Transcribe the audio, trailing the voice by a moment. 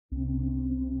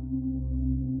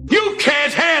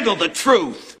can't handle the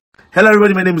truth. Hello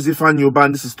everybody, my name is Ifan Yoba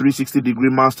and this is 360 Degree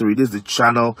Mastery. This is the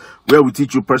channel where we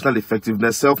teach you personal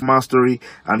effectiveness, self-mastery,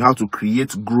 and how to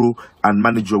create, grow, and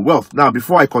manage your wealth. Now,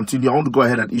 before I continue, I want to go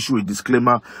ahead and issue a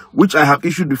disclaimer, which I have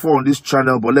issued before on this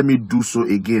channel, but let me do so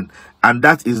again. And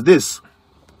that is this: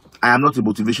 I am not a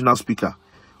motivational speaker.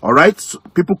 All right, so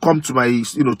people come to my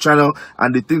channel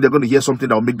and they think they're going to hear something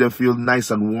that will make them feel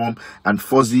nice and warm and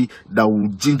fuzzy, that will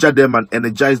ginger them and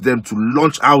energize them to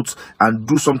launch out and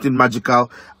do something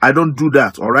magical. I don't do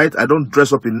that. All right, I don't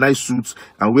dress up in nice suits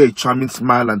and wear a charming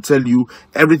smile and tell you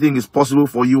everything is possible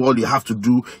for you. All you have to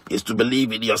do is to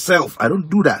believe in yourself. I don't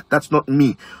do that. That's not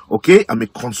me. Okay, I'm a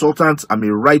consultant, I'm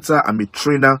a writer, I'm a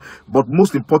trainer, but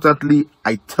most importantly,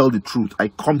 I tell the truth. I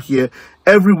come here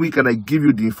every week and I give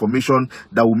you the information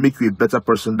that will make you a better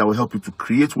person, that will help you to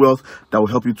create wealth, that will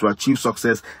help you to achieve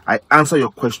success. I answer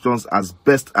your questions as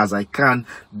best as I can.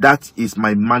 That is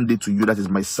my mandate to you. That is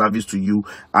my service to you.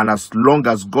 And as long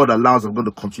as God allows, I'm going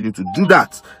to continue to do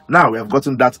that. Now we have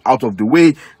gotten that out of the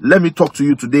way. Let me talk to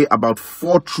you today about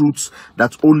 4 truths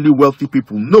that only wealthy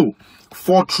people know.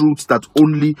 4 truths that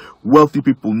only wealthy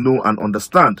people know and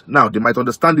understand. Now, they might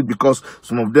understand it because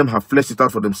some of them have fleshed it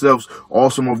out for themselves,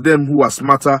 or some of them who are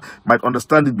smarter might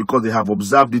understand it because they have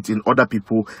observed it in other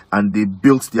people and they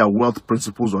built their wealth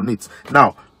principles on it.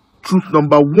 Now, truth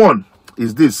number 1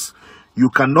 is this: you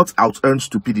cannot out-earn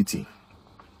stupidity.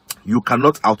 You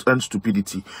cannot out-earn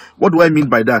stupidity. What do I mean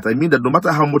by that? I mean that no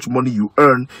matter how much money you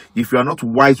earn, if you are not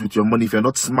wise with your money, if you are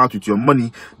not smart with your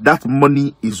money, that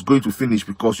money is going to finish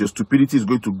because your stupidity is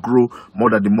going to grow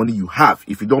more than the money you have.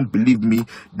 If you don't believe me,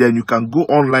 then you can go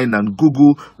online and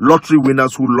Google lottery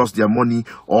winners who lost their money,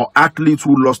 or athletes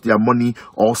who lost their money,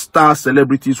 or star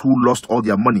celebrities who lost all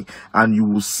their money, and you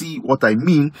will see what I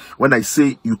mean when I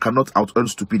say you cannot out-earn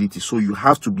stupidity. So you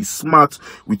have to be smart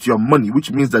with your money, which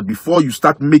means that before you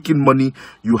start making money,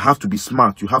 you have to be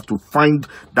smart. You have to find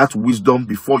that wisdom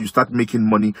before you start making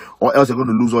money, or else you're going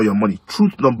to lose all your money.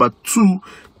 Truth number 2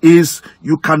 is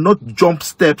you cannot jump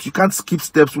steps. You can't skip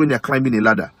steps when you're climbing a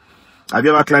ladder. Have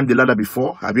you ever climbed a ladder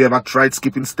before? Have you ever tried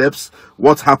skipping steps?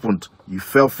 What happened? You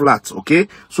fell flat, okay?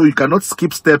 So you cannot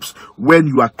skip steps when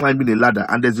you are climbing a ladder.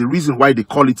 And there's a reason why they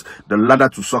call it the ladder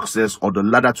to success or the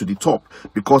ladder to the top,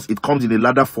 because it comes in a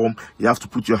ladder form. You have to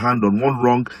put your hand on one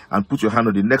rung and put your hand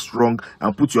on the next rung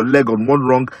and put your leg on one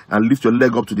rung and lift your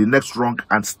leg up to the next rung,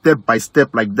 and step by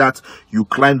step like that, you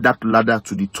climb that ladder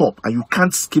to the top. And you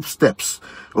can't skip steps,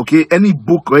 okay? Any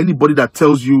book or anybody that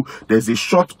tells you there's a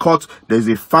shortcut, there's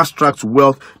a fast track to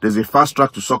wealth, there's a fast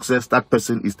track to success, that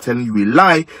person is telling you a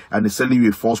lie and is selling you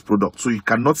a false product. So you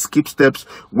cannot skip steps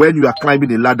when you are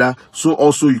climbing a ladder. So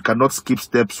also you cannot skip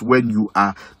steps when you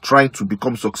are trying to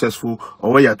become successful,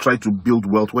 or when you are trying to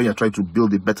build wealth, when you are trying to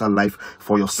build a better life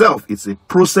for yourself. It's a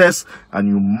process and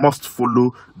you must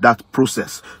follow that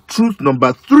process. Truth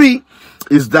number 3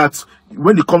 is that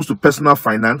when it comes to personal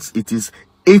finance, it is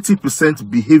 80%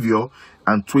 behavior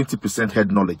and 20%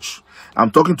 head knowledge.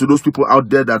 I'm talking to those people out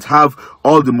there that have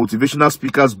all the motivational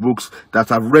speakers books, that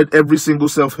have read every single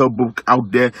self-help book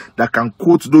out there, that can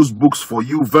quote those books for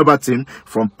you verbatim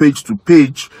from page to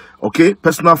page. Okay,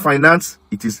 personal finance,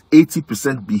 it is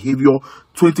 80% behavior,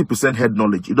 20% head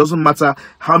knowledge. It doesn't matter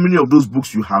how many of those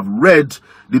books you have read.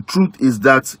 The truth is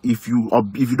that if you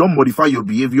don't modify your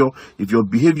behavior, if your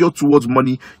behavior towards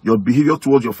money, your behavior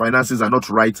towards your finances are not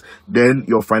right, then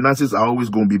your finances are always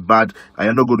going to be bad and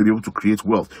you're not going to be able to create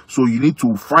wealth. So you need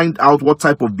to find out what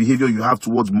type of behavior you have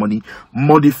towards money,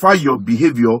 modify your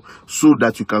behavior so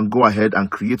that you can go ahead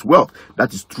and create wealth.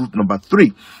 That is truth number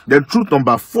 3. Then truth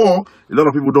number 4, a lot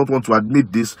of people don't want to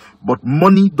admit this, but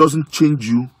money doesn't change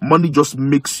you. Money just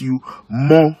makes you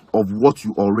more of what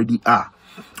you already are.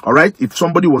 All right? If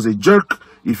somebody was a jerk,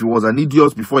 if he was an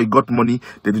idiot before he got money,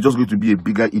 then he's just going to be a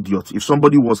bigger idiot. If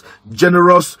somebody was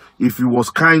generous, if he was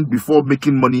kind before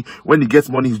making money, when he gets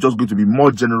money, he's just going to be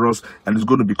more generous and he's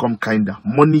going to become kinder.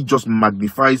 Money just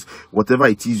magnifies whatever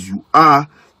it is you are.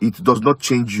 It does not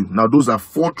change you. Now, those are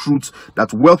 4 truths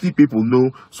that wealthy people know.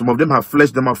 Some of them have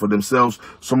fleshed them out for themselves.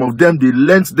 Some of them, they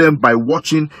learnt them by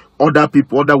watching other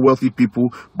people, other wealthy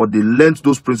people, but they learnt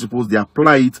those principles, they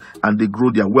apply it, and they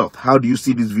grow their wealth. How do you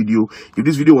see this video? If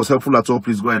this video was helpful at all,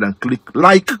 please go ahead and click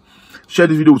like. Share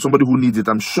this video with somebody who needs it.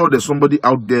 I'm sure there's somebody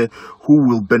out there who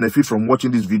will benefit from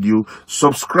watching this video.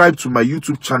 Subscribe to my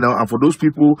YouTube channel. And for those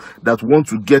people that want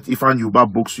to get Ifan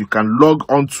Yoba books, you can log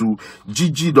on to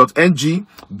gg.ng,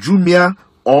 Jumia,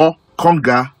 or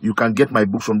Konga. You can get my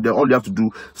books from there. All you have to do,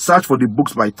 search for the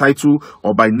books by title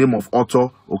or by name of author.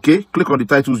 Okay, click on the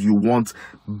titles you want,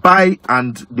 buy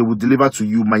and they will deliver to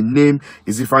you. My name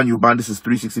is Ifeanyi Ubah. This is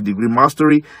 360 Degree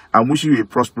Mastery. I'm wishing you a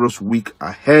prosperous week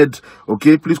ahead.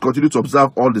 Okay, please continue to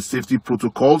observe all the safety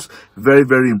protocols, very,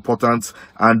 very important,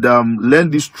 and learn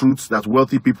these truths that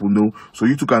wealthy people know, so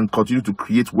you too can continue to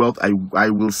create wealth. I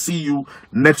will see you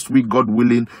next week, God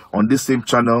willing, on this same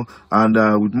channel, and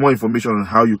with more information on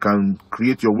how you can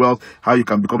create your wealth, how you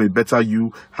can become a better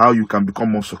you, how you can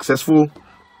become more successful.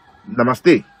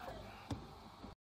 Namaste.